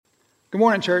Good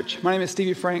morning, church. My name is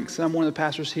Stevie Franks, and I'm one of the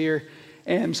pastors here.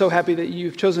 And I'm so happy that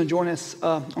you've chosen to join us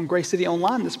on Grace City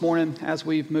Online this morning as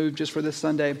we've moved just for this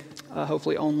Sunday,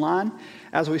 hopefully online,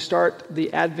 as we start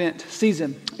the Advent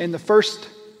season. In the first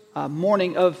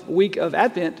week of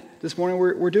Advent, this morning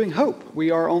we're doing hope.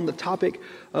 We are on the topic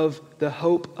of the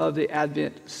hope of the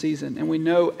Advent season. And we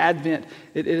know Advent,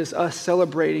 it is us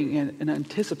celebrating and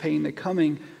anticipating the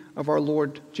coming of our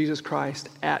Lord Jesus Christ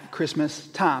at Christmas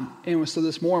time. And so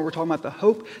this morning we're talking about the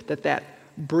hope that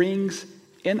brings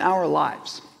in our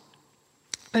lives.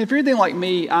 And if you're anything like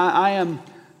me,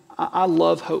 I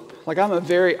love hope. Like, I'm a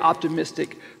very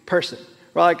optimistic person.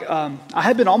 Like, I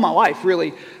have been all my life,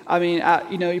 really. I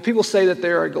mean, people say that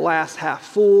they're a glass half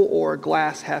full or a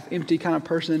glass half empty kind of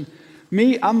person.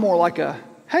 Me, I'm more like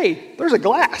hey, there's a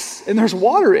glass and there's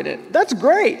water in it. That's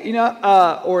great,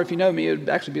 Or if you know me, it would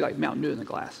actually be like Mountain Dew in the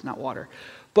glass, not water.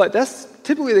 But that's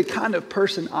typically the kind of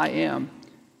person I am.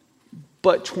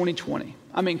 But 2020,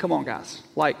 I mean, come on, guys.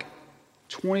 Like,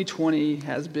 2020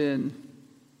 has been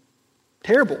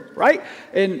terrible, right?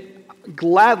 And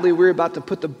gladly, we're about to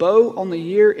put the bow on the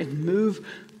year and move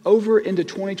over into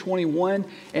 2021.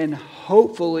 And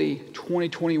hopefully,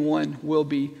 2021 will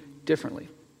be differently.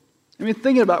 I mean,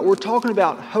 thinking about it, we're talking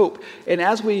about hope. And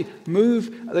as we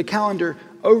move the calendar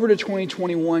over to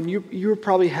 2021, you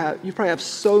probably have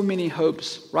so many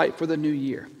hopes, right, for the new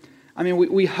year. I mean,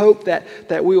 we hope that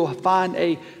we will find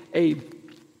a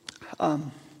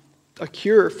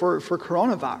cure for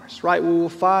coronavirus, right? We will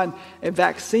find a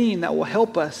vaccine that will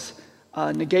help us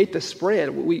negate the spread.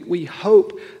 We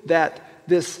hope that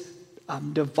this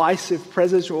divisive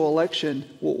presidential election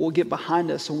will get behind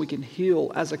us and we can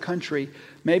heal as a country.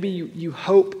 Maybe you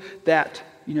hope that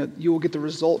you will get the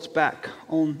results back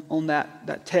on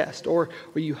that test, or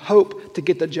you hope to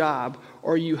get the job,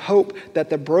 or you hope that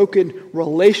the broken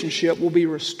relationship will be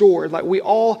restored. Like, we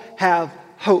all have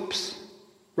hopes,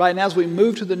 right? And as we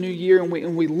move to the new year and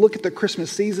we look at the Christmas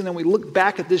season and we look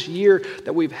back at this year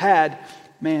that we've had,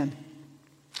 man,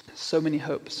 so many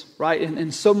hopes, right?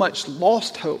 And so much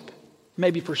lost hope,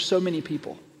 maybe for so many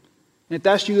people. And if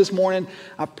that's you this morning,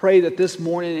 I pray that this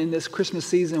morning in this Christmas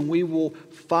season, we will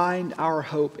find our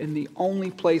hope in the only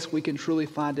place we can truly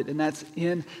find it, and that's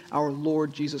in our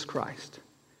Lord Jesus Christ.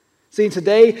 See,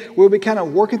 today we'll be kind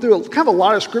of working through a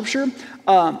lot of scripture,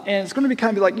 and it's going to be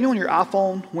kind of like, on your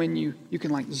iPhone when you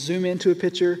can like zoom into a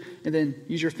picture and then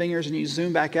use your fingers and you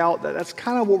zoom back out. That's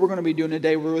kind of what we're going to be doing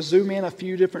today. We'll zoom in a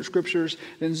few different scriptures,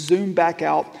 then zoom back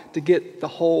out to get the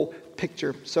whole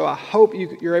picture. So I hope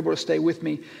you're able to stay with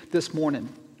me this morning.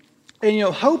 And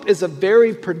hope is a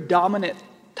very predominant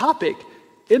topic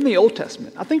in the Old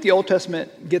Testament. I think the Old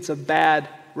Testament gets a bad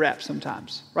rep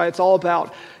sometimes, right? It's all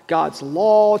about God's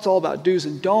law. It's all about do's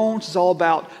and don'ts. It's all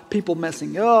about people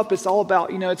messing up. It's all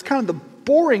about, it's kind of the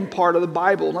boring part of the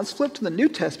Bible. And let's flip to the New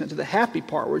Testament, to the happy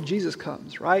part where Jesus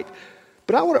comes, right?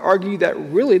 But I would argue that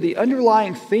really the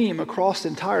underlying theme across the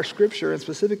entire Scripture, and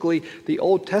specifically the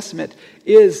Old Testament,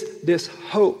 is this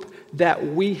hope that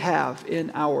we have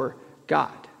in our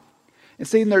God. And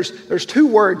see, there's two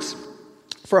words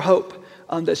for hope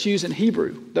that's used in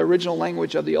Hebrew, the original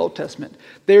language of the Old Testament.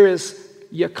 There is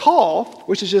yakal,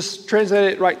 which is just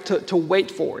translated right to wait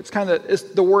for. It's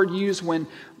the word used when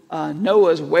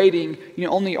Noah is waiting,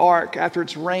 on the ark after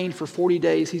it's rained for 40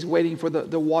 days. He's waiting for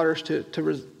the waters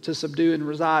to subdue and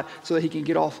reside so that he can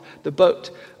get off the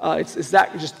boat. It's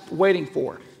that just waiting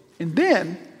for. And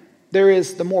then there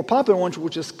is the more popular one,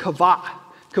 which is kavah.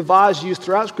 Kavah is used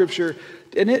throughout Scripture,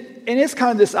 and it's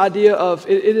kind of this idea of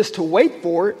it is to wait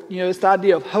for. It's the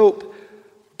idea of hope,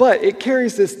 but it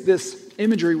carries this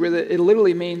imagery where it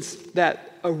literally means that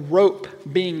a rope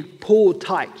being pulled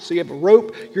tight. So you have a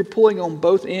rope, you're pulling on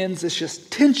both ends. It's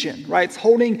just tension, right? It's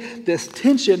holding this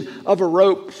tension of a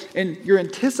rope, and you're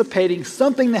anticipating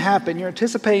something to happen. You're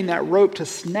anticipating that rope to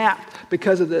snap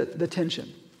because of the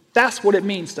tension. That's what it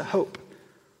means to hope,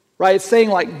 right? It's saying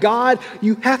like, God,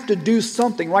 you have to do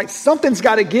something, right? Something's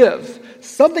got to give.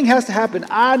 Something has to happen.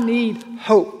 I need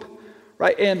hope,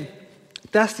 right? And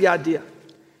that's the idea.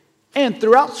 And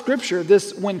throughout Scripture,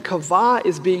 when kavah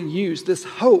is being used, this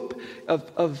hope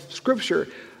of Scripture,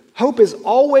 hope is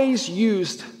always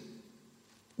used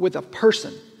with a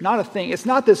person, not a thing. It's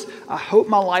not this, I hope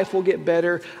my life will get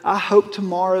better. I hope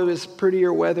tomorrow is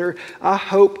prettier weather. I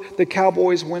hope the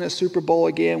Cowboys win a Super Bowl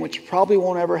again, which probably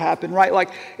won't ever happen, right?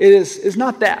 Like, it's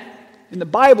not that. In the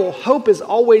Bible, hope is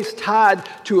always tied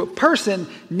to a person,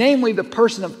 namely the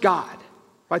person of God.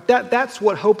 Right? That's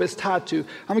what hope is tied to. I'm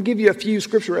going to give you a few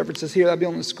scripture references here that'll be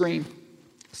on the screen.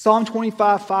 Psalm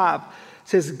 25:5 It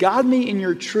says, guide me in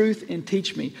your truth and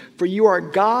teach me. For you are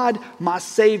God, my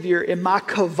Savior, and my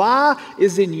kavah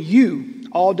is in you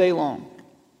all day long.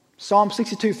 Psalm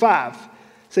 62:5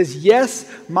 says,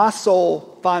 yes, my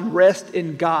soul find rest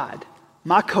in God.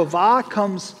 My kavah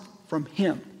comes from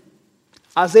him.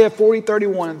 Isaiah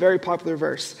 40:31, a very popular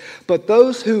verse. But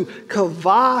those who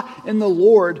kavah in the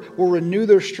Lord will renew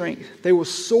their strength. They will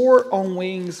soar on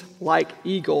wings like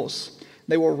eagles.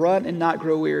 They will run and not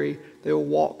grow weary. They will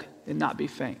walk and not be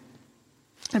faint.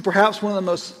 And perhaps one of the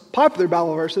most popular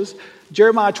Bible verses,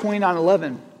 Jeremiah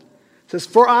 29:11, says,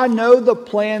 for I know the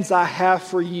plans I have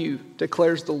for you,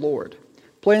 declares the Lord.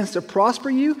 Plans to prosper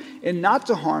you and not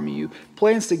to harm you.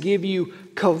 Plans to give you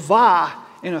kavah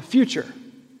in a future.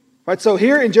 Right, so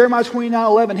here in Jeremiah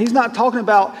 29:11, he's not talking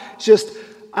about just,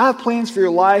 I have plans for your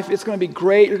life. It's going to be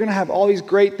great. You're going to have all these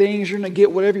great things. You're going to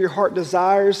get whatever your heart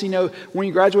desires. You know, when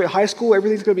you graduate high school,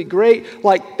 everything's going to be great.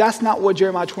 Like, that's not what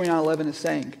Jeremiah 29:11 is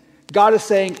saying. God is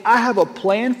saying, I have a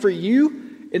plan for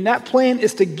you, and that plan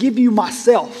is to give you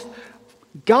myself.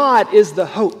 God is the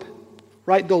hope,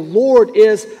 right? The Lord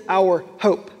is our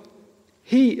hope.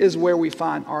 He is where we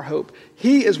find our hope.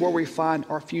 He is where we find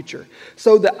our future.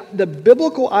 So the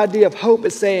biblical idea of hope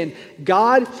is saying,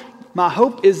 God, my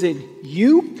hope is in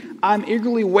you. I'm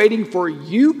eagerly waiting for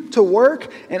you to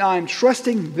work, and I'm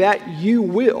trusting that you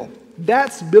will.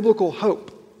 That's biblical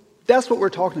hope. That's what we're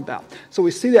talking about. So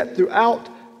we see that throughout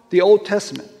the Old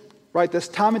Testament, right? This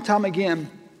time and time again.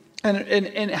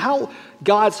 And how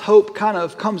God's hope kind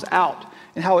of comes out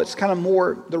and how it's kind of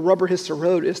more the rubber hits the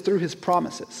road is through his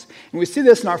promises. And we see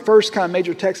this in our first kind of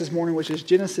major text this morning, which is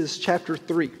Genesis chapter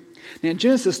 3. Now in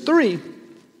Genesis 3,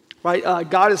 right,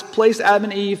 God has placed Adam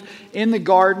and Eve in the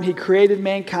garden. He created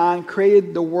mankind,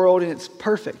 created the world, and it's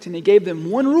perfect. And he gave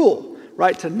them one rule,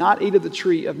 right, to not eat of the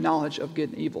tree of knowledge of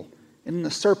good and evil. And then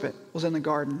the serpent was in the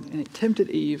garden, and it tempted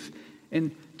Eve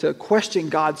and to question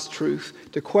God's truth,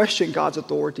 to question God's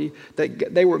authority,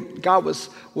 that God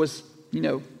was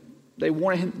they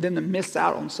wanted them to miss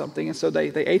out on something, and so they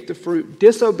ate the fruit,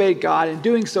 disobeyed God. In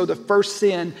doing so, the first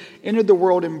sin entered the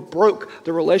world and broke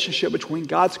the relationship between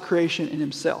God's creation and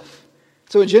himself.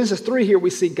 So in Genesis 3 here, we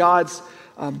see God's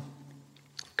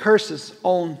curses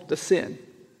on the sin.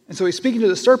 And so he's speaking to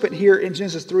the serpent here in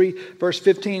Genesis 3, verse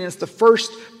 15. It's the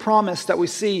first promise that we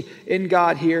see in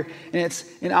God here. And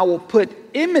I will put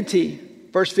enmity,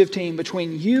 verse 15,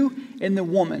 between you and the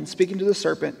woman, speaking to the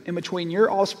serpent, and between your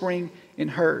offspring and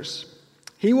hers.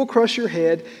 He will crush your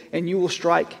head, and you will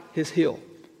strike his heel.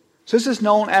 So this is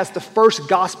known as the first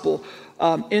gospel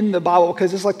in the Bible,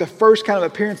 because it's like the first kind of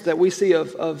appearance that we see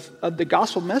of the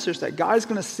gospel message, that God is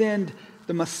going to send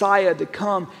the Messiah to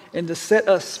come and to set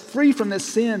us free from this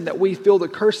sin that we feel the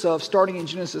curse of, starting in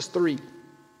Genesis 3. So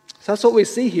that's what we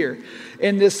see here.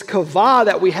 In this kavah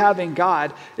that we have in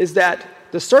God is that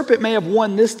the serpent may have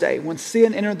won this day when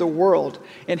sin entered the world,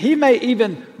 and he may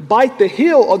even bite the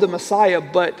heel of the Messiah,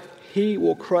 but he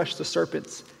will crush the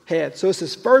serpent's head. So it's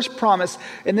his first promise,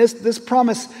 and this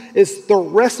promise is the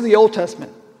rest of the Old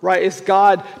Testament, right? It's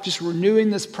God just renewing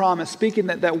this promise, speaking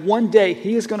that one day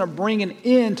he is going to bring an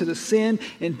end to the sin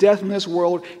and death in this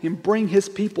world and bring his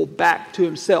people back to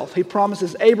himself. He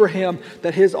promises Abraham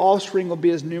that his offspring will be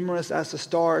as numerous as the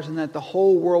stars and that the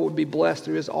whole world would be blessed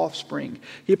through his offspring.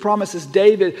 He promises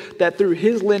David that through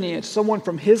his lineage, someone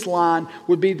from his line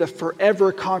would be the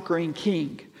forever conquering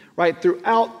king. Right,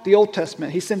 throughout the Old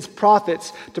Testament, he sends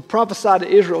prophets to prophesy to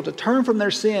Israel to turn from their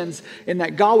sins, and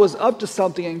that God was up to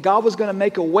something and God was going to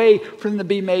make a way for them to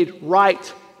be made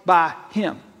right by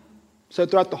him. So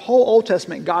throughout the whole Old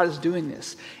Testament, God is doing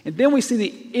this. And then we see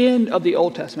the end of the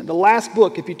Old Testament. The last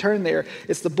book, if you turn there,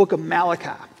 it's the book of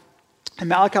Malachi. And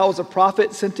Malachi was a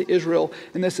prophet sent to Israel,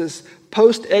 and this is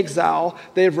post-exile.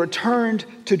 They have returned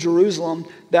to Jerusalem,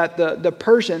 that the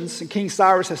Persians and King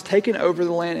Cyrus has taken over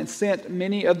the land and sent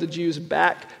many of the Jews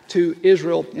back to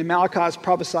Israel. And Malachi is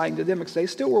prophesying to them because they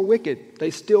still were wicked.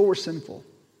 They still were sinful.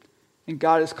 And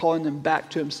God is calling them back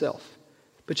to himself.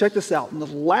 But check this out. In the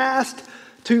last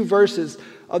two verses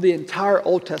of the entire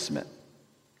Old Testament,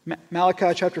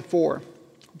 Malachi chapter 4,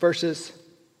 verses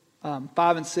 5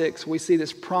 and 6, we see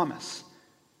this promise.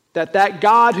 That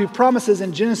God who promises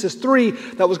in Genesis 3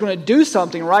 that was going to do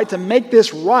something, right, to make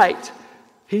this right,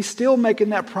 he's still making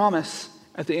that promise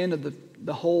at the end of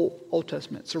the whole Old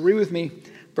Testament. So read with me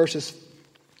verses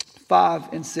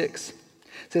 5 and 6. It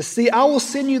says, see, I will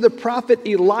send you the prophet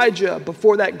Elijah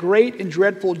before that great and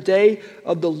dreadful day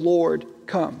of the Lord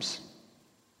comes.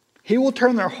 He will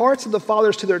turn their hearts of the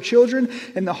fathers to their children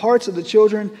and the hearts of the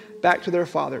children back to their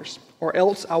fathers, or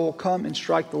else I will come and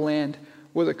strike the land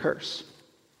with a curse.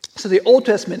 So the Old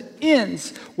Testament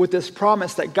ends with this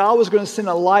promise that God was going to send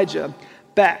Elijah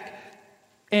back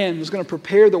and was going to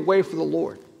prepare the way for the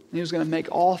Lord. And he was going to make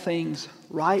all things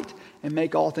right and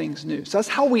make all things new. So that's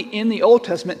how we end the Old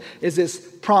Testament, is this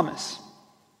promise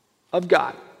of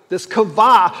God. This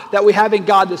kavah that we have in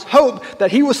God, this hope that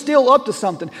he was still up to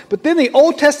something. But then the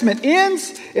Old Testament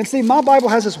ends, and see, my Bible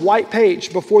has this white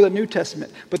page before the New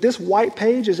Testament. But this white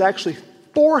page is actually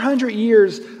 400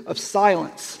 years of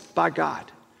silence by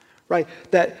God. Right?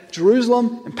 That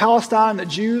Jerusalem and Palestine, the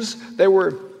Jews, they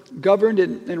were governed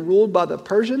and ruled by the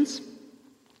Persians.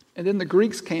 And then the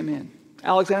Greeks came in.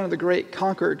 Alexander the Great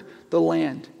conquered the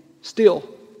land. Still,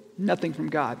 nothing from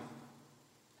God.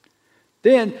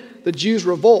 Then the Jews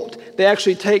revolt. They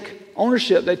actually take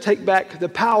ownership. They take back the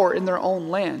power in their own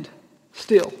land.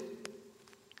 Still,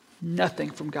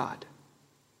 nothing from God.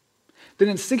 Then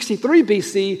in 63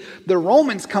 BC, the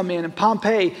Romans come in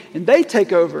Pompeii, and they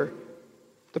take over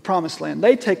the promised land.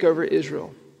 They take over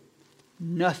Israel.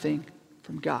 Nothing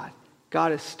from God.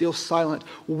 God is still silent.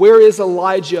 Where is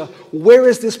Elijah? Where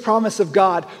is this promise of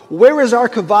God? Where is our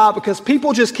kavah? Because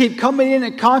people just keep coming in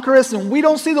and conquer us, and we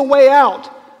don't see the way out.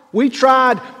 We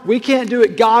tried. We can't do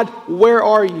it. God, where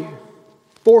are you?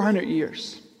 400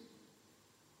 years.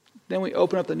 Then we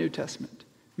open up the New Testament.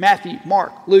 Matthew,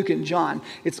 Mark, Luke, and John.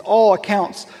 It's all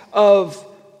accounts of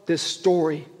this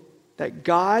story that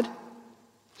God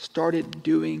started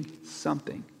doing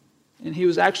something. And he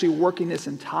was actually working this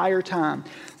entire time.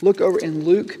 Look over in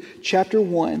Luke chapter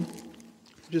 1,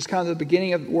 which is kind of the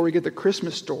beginning of where we get the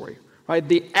Christmas story, right?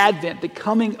 The advent, the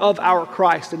coming of our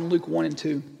Christ in Luke 1 and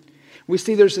 2. We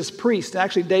see there's this priest, and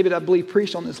actually David, I believe,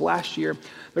 preached on this last year.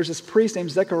 There's this priest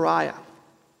named Zechariah.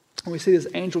 And we see this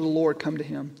angel of the Lord come to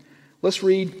him. Let's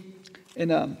read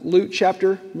in Luke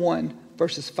chapter 1,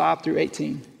 verses 5 through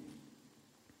 18.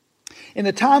 In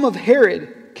the time of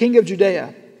Herod, king of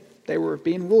Judea, they were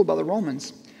being ruled by the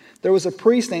Romans. There was a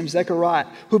priest named Zechariah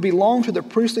who belonged to the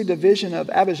priestly division of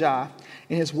Abijah,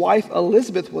 and his wife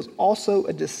Elizabeth was also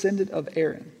a descendant of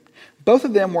Aaron. Both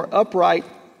of them were upright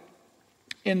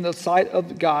in the sight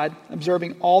of God,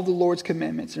 observing all the Lord's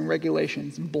commandments and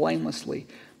regulations blamelessly.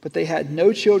 But they had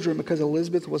no children because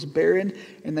Elizabeth was barren,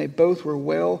 and they both were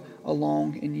well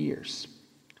along in years.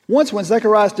 Once when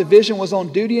Zechariah's division was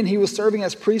on duty and he was serving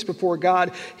as priest before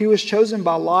God, he was chosen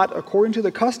by Lot according to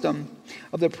the custom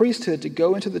of the priesthood to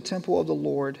go into the temple of the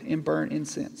Lord and burn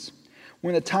incense.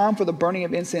 When the time for the burning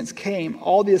of incense came,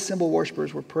 all the assembled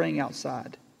worshipers were praying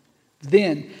outside.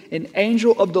 Then an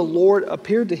angel of the Lord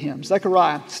appeared to him,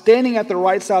 Zechariah, standing at the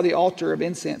right side of the altar of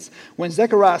incense. When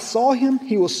Zechariah saw him,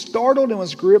 he was startled and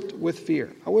was gripped with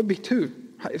fear. I would be too,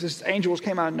 if this angel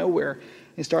came out of nowhere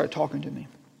and started talking to me.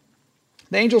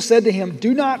 The angel said to him,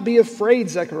 "Do not be afraid,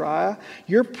 Zechariah.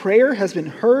 Your prayer has been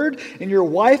heard, and your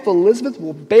wife Elizabeth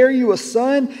will bear you a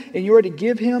son, and you are to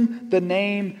give him the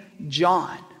name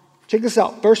John." Check this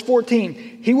out, verse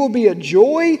 14. "He will be a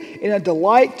joy and a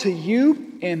delight to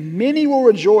you, and many will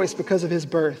rejoice because of his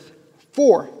birth.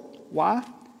 For," why?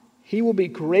 "He will be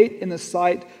great in the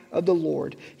sight of the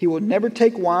Lord. He will never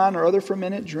take wine or other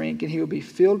fermented drink, and he will be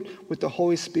filled with the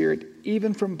Holy Spirit,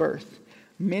 even from birth.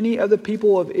 Many of the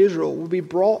people of Israel will be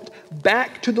brought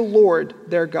back to the Lord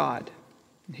their God."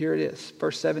 And here it is,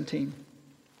 verse 17.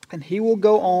 "And he will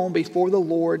go on before the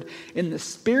Lord in the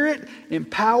spirit and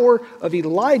power of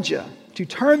Elijah, to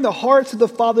turn the hearts of the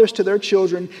fathers to their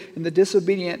children and the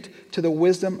disobedient to the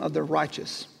wisdom of the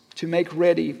righteous, to make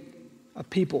ready a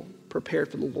people prepared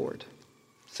for the Lord."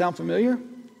 Sound familiar?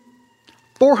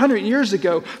 400 years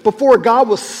ago, before God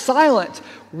was silent,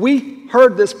 we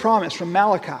heard this promise from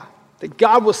Malachi that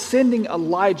God was sending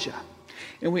Elijah.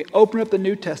 And we open up the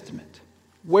New Testament.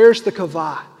 Where's the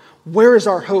kavah? Where is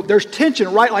our hope? There's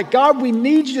tension, right? Like, God, we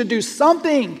need you to do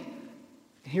something.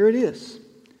 And here it is.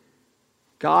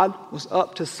 God was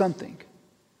up to something.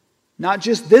 Not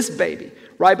just this baby,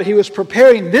 right? But he was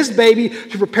preparing this baby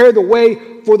to prepare the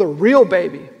way for the real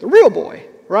baby, the real boy,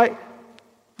 right?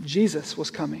 Jesus was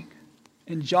coming.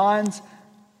 And John's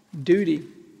duty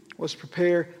was to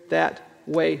prepare that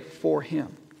way for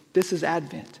him. This is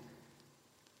Advent.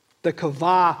 The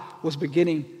kavah was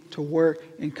beginning to work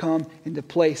and come into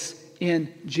place in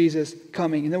Jesus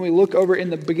coming. And then we look over in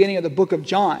the beginning of the book of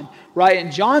John, right? And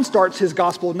John starts his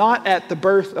gospel not at the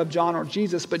birth of John or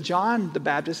Jesus, but John the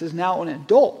Baptist is now an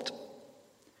adult.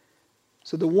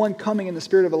 So the one coming in the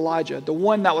spirit of Elijah, the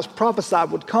one that was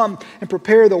prophesied would come and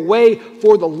prepare the way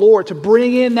for the Lord to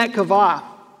bring in that kavah.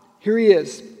 Here he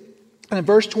is. And in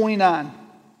verse 29,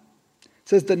 it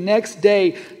says, "The next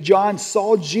day John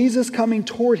saw Jesus coming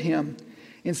toward him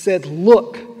and said,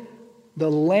 'Look, the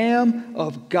Lamb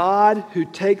of God who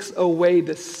takes away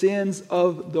the sins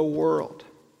of the world.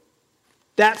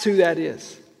 That's who that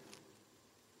is.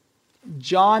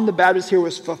 John the Baptist here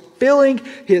was fulfilling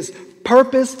his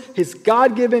purpose, his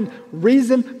God-given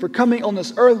reason for coming on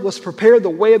this earth was to prepare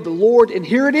the way of the Lord. And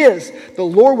here it is. The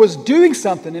Lord was doing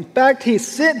something. In fact, he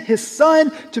sent his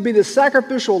Son to be the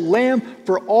sacrificial lamb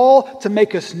for all, to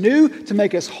make us new, to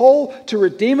make us whole, to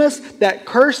redeem us. That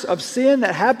curse of sin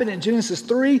that happened in Genesis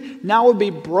 3 now would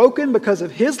be broken because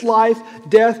of his life,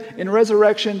 death, and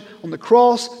resurrection on the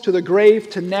cross to the grave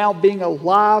to now being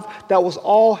alive. That was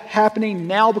all happening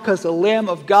now because the Lamb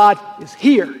of God is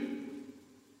here.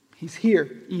 He's here.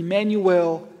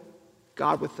 Emmanuel,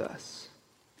 God with us.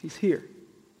 He's here.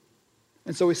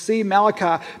 And so we see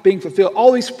Malachi being fulfilled.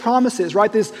 All these promises,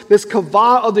 right? This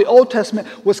kavah of the Old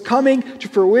Testament was coming to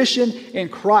fruition in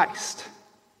Christ.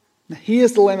 Now, he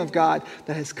is the Lamb of God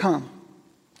that has come.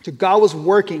 So God was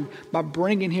working by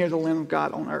bringing here the Lamb of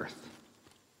God on earth.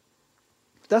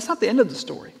 But that's not the end of the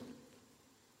story.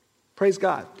 Praise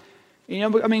God. You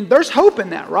know, I mean, there's hope in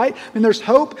that, right? I mean, there's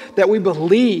hope that we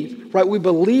believe, right? We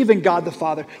believe in God the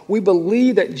Father. We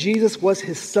believe that Jesus was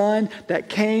his Son that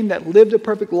came, that lived a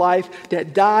perfect life,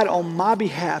 that died on my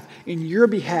behalf, in your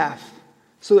behalf,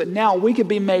 so that now we could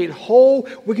be made whole,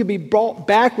 we could be brought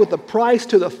back with a price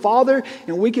to the Father,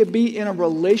 and we could be in a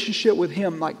relationship with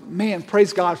him. Like, man,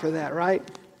 praise God for that, right?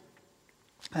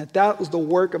 And that was the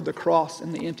work of the cross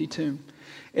and the empty tomb.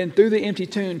 And through the empty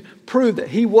tomb, proved that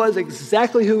he was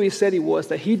exactly who he said he was,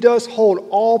 that he does hold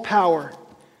all power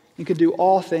and can do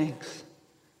all things.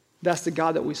 That's the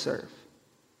God that we serve.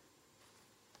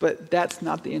 But that's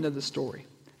not the end of the story.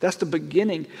 That's the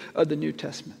beginning of the New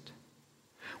Testament.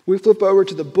 We flip over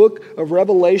to the book of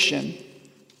Revelation,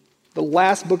 the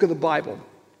last book of the Bible.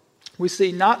 We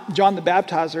see not John the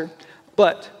Baptizer,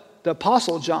 but the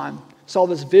Apostle John saw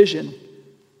this vision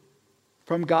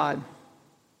from God.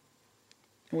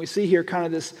 And we see here kind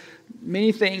of this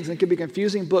many things, and it could be a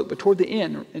confusing book, but toward the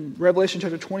end, in Revelation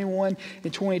chapter 21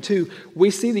 and 22,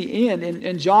 we see the end,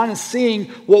 and John is seeing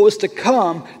what was to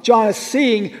come. John is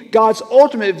seeing God's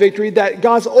ultimate victory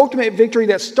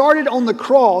that started on the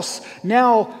cross,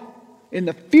 now in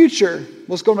the future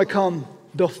was going to come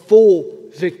the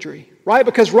full victory. Right?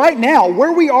 Because right now,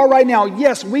 where we are right now,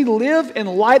 yes, we live in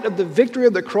light of the victory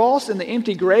of the cross and the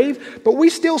empty grave, but we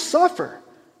still suffer.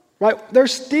 Right?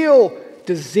 There's still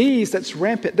disease that's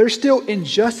rampant. There's still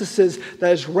injustices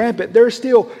that is rampant. There are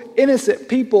still innocent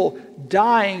people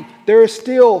dying. There are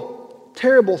still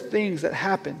terrible things that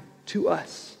happen to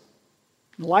us.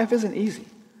 Life isn't easy.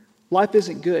 Life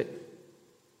isn't good.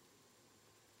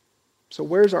 So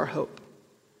where's our hope?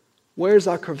 Where's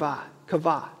our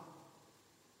kavah?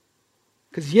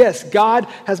 Because yes, God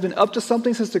has been up to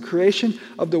something since the creation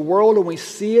of the world, and we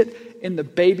see it in the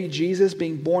baby Jesus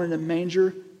being born in a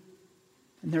manger.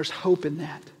 And there's hope in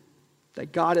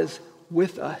that God is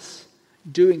with us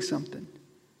doing something.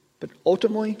 But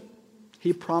ultimately,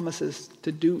 he promises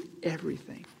to do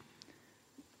everything.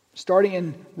 Starting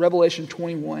in Revelation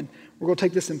 21, we're going to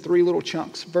take this in three little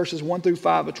chunks, verses 1 through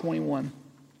 5 of 21.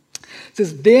 It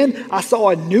says, "Then I saw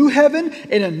a new heaven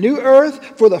and a new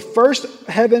earth, for the first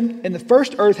heaven and the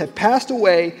first earth had passed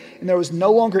away, and there was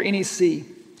no longer any sea.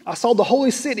 I saw the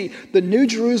holy city, the new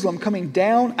Jerusalem, coming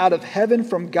down out of heaven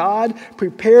from God,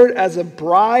 prepared as a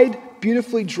bride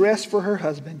beautifully dressed for her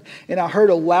husband. And I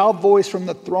heard a loud voice from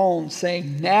the throne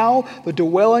saying, 'Now the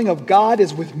dwelling of God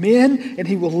is with men, and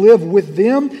he will live with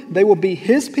them. They will be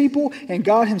his people, and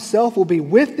God himself will be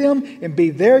with them and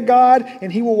be their God,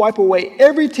 and he will wipe away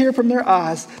every tear from their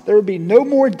eyes. There will be no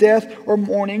more death or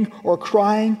mourning or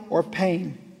crying or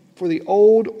pain, for the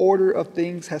old order of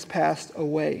things has passed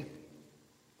away.'"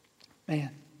 Man,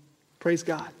 praise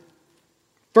God.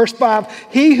 Verse 5,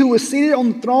 "He who was seated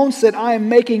on the throne said, 'I am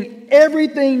making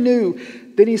everything new.'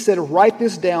 Then he said, 'Write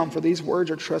this down, for these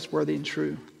words are trustworthy and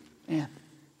true.'" Man,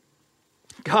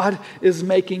 God is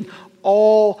making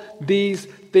all these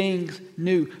things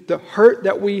new. The hurt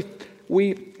that we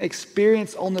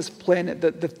experience on this planet,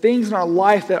 the things in our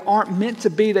life that aren't meant to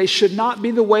be, they should not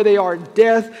be the way they are.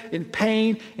 Death and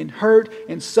pain and hurt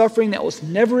and suffering that was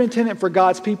never intended for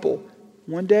God's people.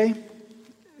 One day,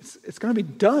 it's going to be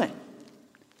done.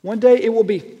 One day it will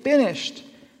be finished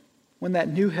when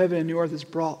that new heaven and new earth is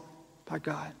brought by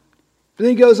God. But then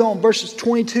he goes on, verses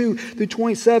 22 through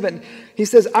 27. He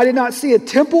says, "I did not see a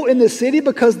temple in the city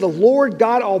because the Lord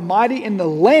God Almighty and the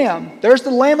Lamb," there's the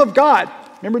Lamb of God.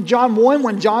 Remember John 1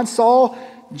 when John saw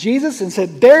Jesus and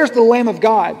said, "There's the Lamb of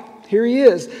God. Here he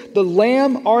is. The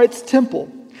Lamb are its temple.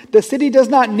 The city does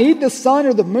not need the sun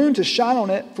or the moon to shine on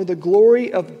it, for the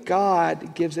glory of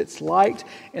God gives its light,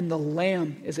 and the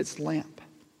Lamb is its lamp.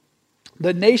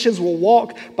 The nations will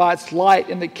walk by its light,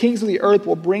 and the kings of the earth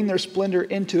will bring their splendor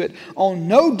into it. On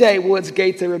no day will its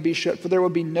gates ever be shut, for there will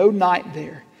be no night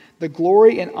there. The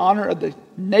glory and honor of the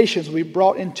nations will be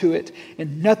brought into it,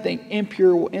 and nothing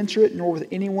impure will enter it, nor with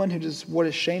anyone who does what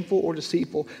is shameful or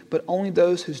deceitful, but only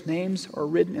those whose names are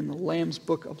written in the Lamb's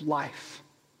book of life.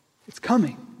 It's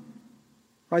coming,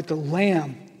 right? The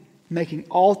Lamb making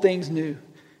all things new.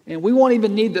 And we won't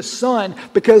even need the sun,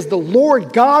 because the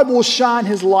Lord God will shine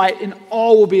his light and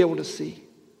all will be able to see.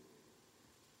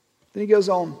 Then he goes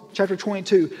on, chapter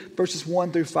 22, verses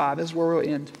 1 through 5. This is where we'll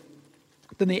end.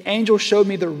 Then the angel showed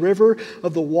me the river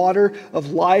of the water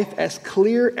of life, as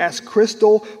clear as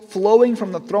crystal, flowing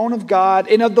from the throne of God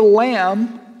and of the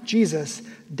Lamb, Jesus,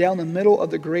 down the middle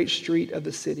of the great street of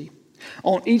the city.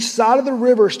 On each side of the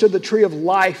river stood the tree of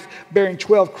life, bearing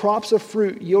 12 crops of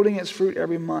fruit, yielding its fruit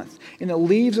every month. And the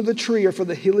leaves of the tree are for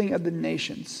the healing of the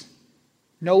nations.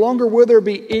 No longer will there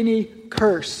be any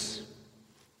curse.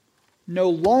 No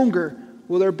longer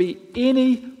will there be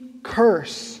any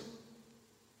curse.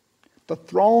 The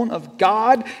throne of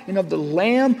God and of the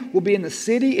Lamb will be in the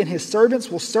city, and his servants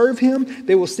will serve him.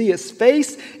 They will see his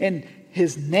face, and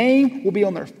his name will be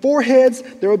on their foreheads.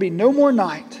 There will be no more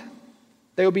night.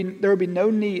 There will be no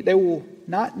need. They will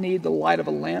not need the light of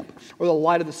a lamp or the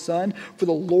light of the sun, for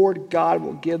the Lord God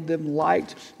will give them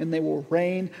light, and they will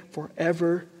reign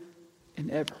forever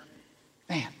and ever.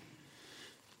 Man.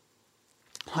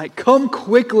 Like, come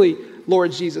quickly,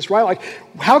 Lord Jesus, right? Like,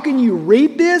 how can you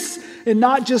read this and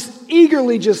not just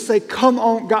eagerly just say, come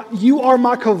on, God, you are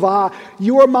my kavah,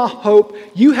 you are my hope.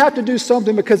 You have to do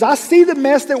something, because I see the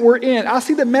mess that we're in. I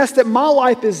see the mess that my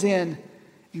life is in.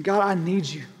 And God, I need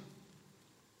you.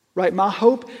 Right? My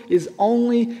hope is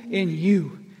only in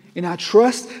you. And I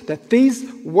trust that these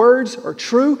words are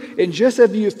true. And just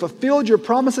as you've fulfilled your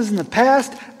promises in the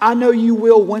past, I know you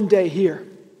will one day here.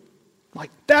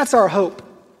 Like, that's our hope.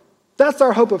 That's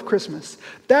our hope of Christmas.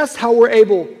 That's how we're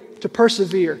able to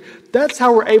persevere. That's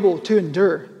how we're able to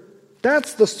endure.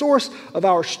 That's the source of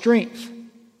our strength.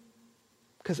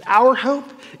 Because our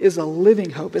hope is a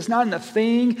living hope. It's not in a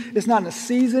thing. It's not in a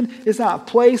season. It's not a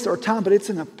place or time, but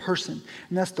it's in a person.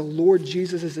 And that's the Lord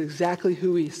Jesus. Is exactly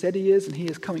who he said he is. And he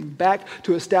is coming back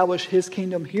to establish his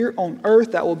kingdom here on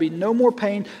earth. That will be no more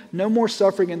pain, no more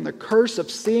suffering. And the curse of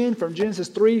sin from Genesis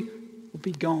 3 will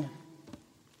be gone.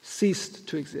 Ceased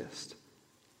to exist.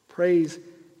 Praise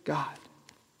God.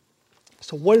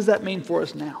 So what does that mean for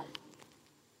us now?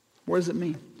 What does it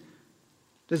mean?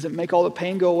 Does it make all the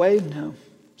pain go away? No.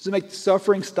 Does it make the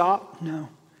suffering stop? No.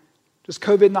 Does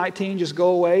COVID-19 just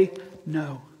go away?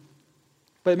 No.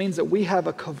 But it means that we have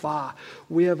a kavah.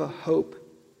 We have a hope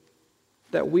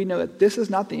that we know that this is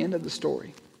not the end of the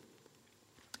story.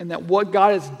 And that what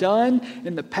God has done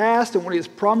in the past and what he has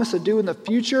promised to do in the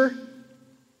future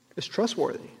is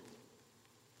trustworthy.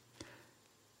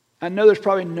 I know there's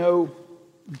probably no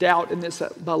doubt in this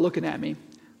by looking at me,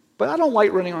 but I don't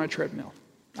like running on a treadmill.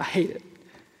 I hate it.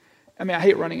 I mean, I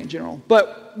hate running in general.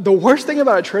 But the worst thing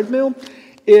about a treadmill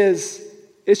is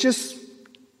it just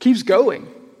keeps going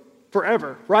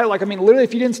forever, right? Like, I mean, literally,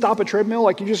 if you didn't stop a treadmill,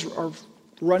 like, you just are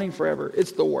running forever.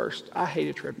 It's the worst. I hate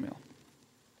a treadmill.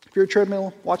 If you're a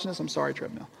treadmill watching this, I'm sorry,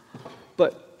 treadmill.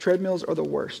 But treadmills are the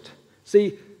worst.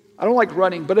 See, I don't like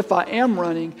running, but if I am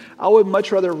running, I would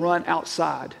much rather run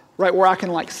outside, right? Where I can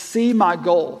like see my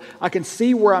goal. I can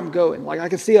see where I'm going. Like I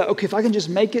can see, okay, if I can just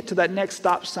make it to that next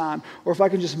stop sign, or if I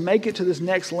can just make it to this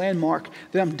next landmark,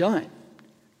 then I'm done.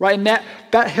 Right? And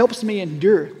that helps me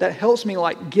endure. That helps me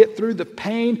like get through the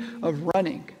pain of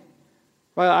running.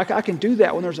 Right? I can do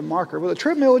that when there's a marker. Well, the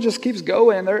treadmill just keeps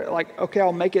going, and they're like, okay,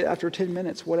 I'll make it after 10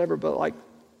 minutes, whatever. But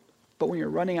when you're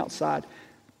running outside,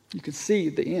 you can see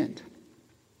the end.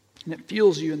 And it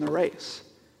fuels you in the race.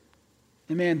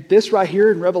 And man, this right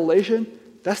here in Revelation,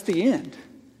 that's the end.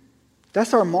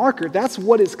 That's our marker. That's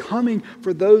what is coming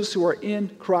for those who are in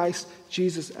Christ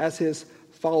Jesus as his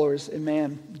followers. And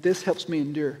man, this helps me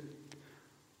endure.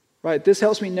 Right? This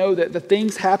helps me know that the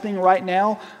things happening right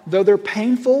now, though they're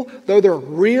painful, though they're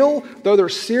real, though they're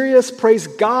serious, praise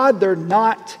God, they're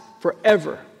not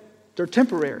forever. They're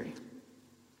temporary.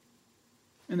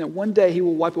 And that one day he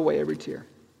will wipe away every tear.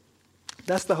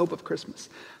 That's the hope of Christmas.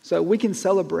 So we can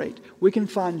celebrate, we can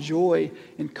find joy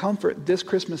and comfort this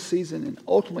Christmas season, and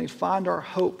ultimately find our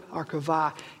hope, our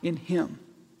kavah, in him.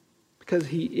 Because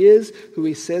he is who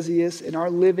he says he is, and our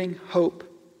living hope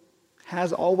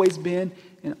has always been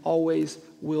and always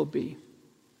will be.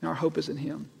 And our hope is in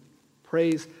him.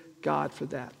 Praise God for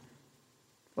that.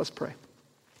 Let's pray.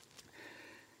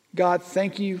 God,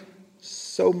 thank you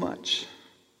so much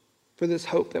for this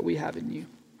hope that we have in you.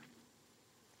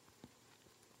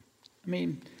 I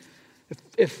mean,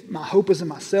 if my hope was in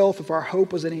myself, if our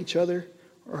hope was in each other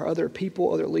or other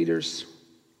people, other leaders,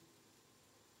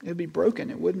 it would be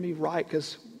broken. It wouldn't be right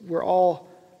because we're all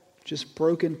just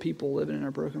broken people living in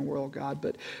a broken world, God.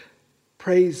 But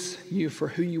praise you for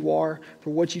who you are, for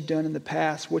what you've done in the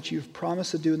past, what you've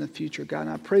promised to do in the future, God. And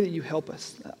I pray that you help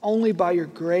us. Only by your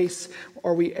grace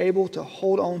are we able to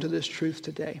hold on to this truth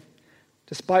today,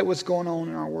 despite what's going on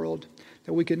in our world,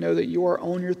 that we can know that you are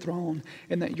on your throne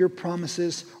and that your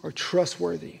promises are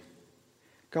trustworthy.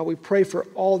 God, we pray for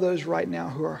all those right now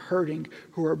who are hurting,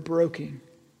 who are broken.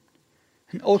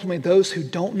 And ultimately, those who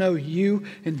don't know you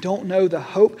and don't know the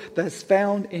hope that is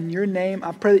found in your name,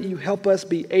 I pray that you help us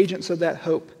be agents of that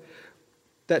hope.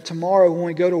 That tomorrow when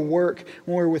we go to work,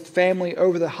 when we're with family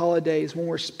over the holidays, when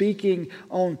we're speaking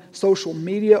on social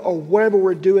media or whatever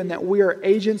we're doing, that we are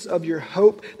agents of your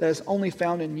hope that is only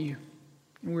found in you.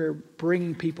 And we're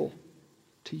bringing people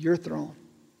to your throne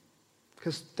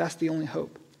because that's the only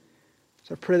hope.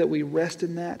 So I pray that we rest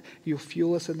in that, you'll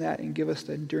fuel us in that and give us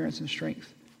the endurance and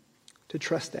strength to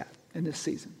trust that in this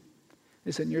season.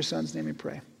 It's in your Son's name we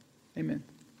pray. Amen.